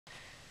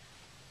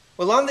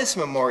Well, on this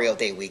Memorial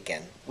Day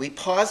weekend, we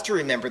pause to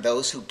remember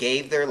those who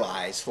gave their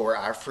lives for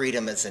our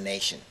freedom as a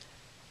nation.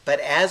 But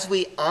as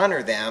we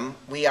honor them,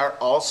 we are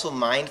also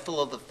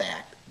mindful of the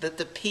fact that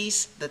the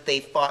peace that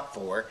they fought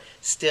for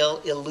still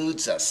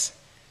eludes us.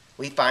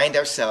 We find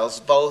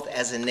ourselves, both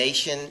as a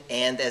nation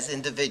and as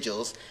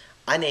individuals,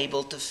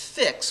 unable to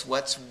fix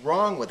what's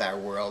wrong with our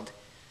world.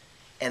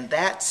 And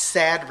that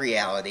sad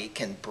reality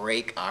can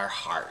break our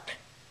heart.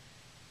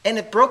 And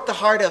it broke the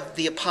heart of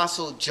the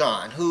Apostle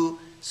John, who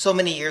so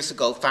many years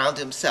ago found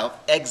himself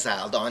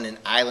exiled on an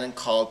island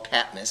called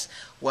Patmos,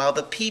 while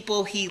the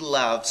people he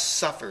loved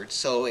suffered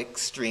so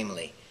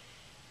extremely.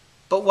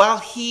 But while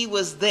he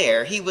was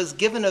there, he was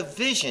given a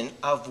vision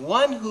of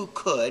one who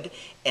could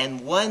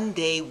and one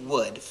day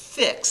would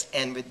fix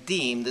and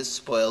redeem this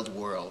spoiled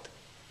world.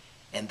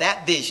 And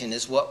that vision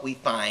is what we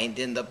find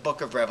in the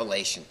book of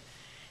Revelation.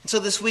 And so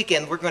this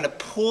weekend, we're going to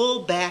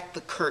pull back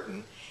the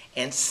curtain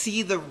and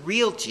see the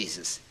real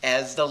Jesus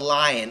as the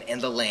Lion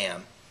and the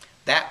Lamb,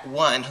 that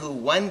one who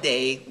one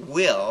day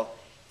will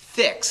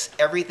fix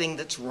everything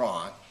that's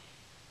wrong,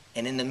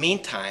 and in the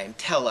meantime,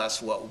 tell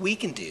us what we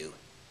can do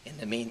in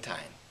the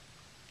meantime.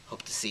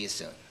 Hope to see you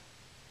soon.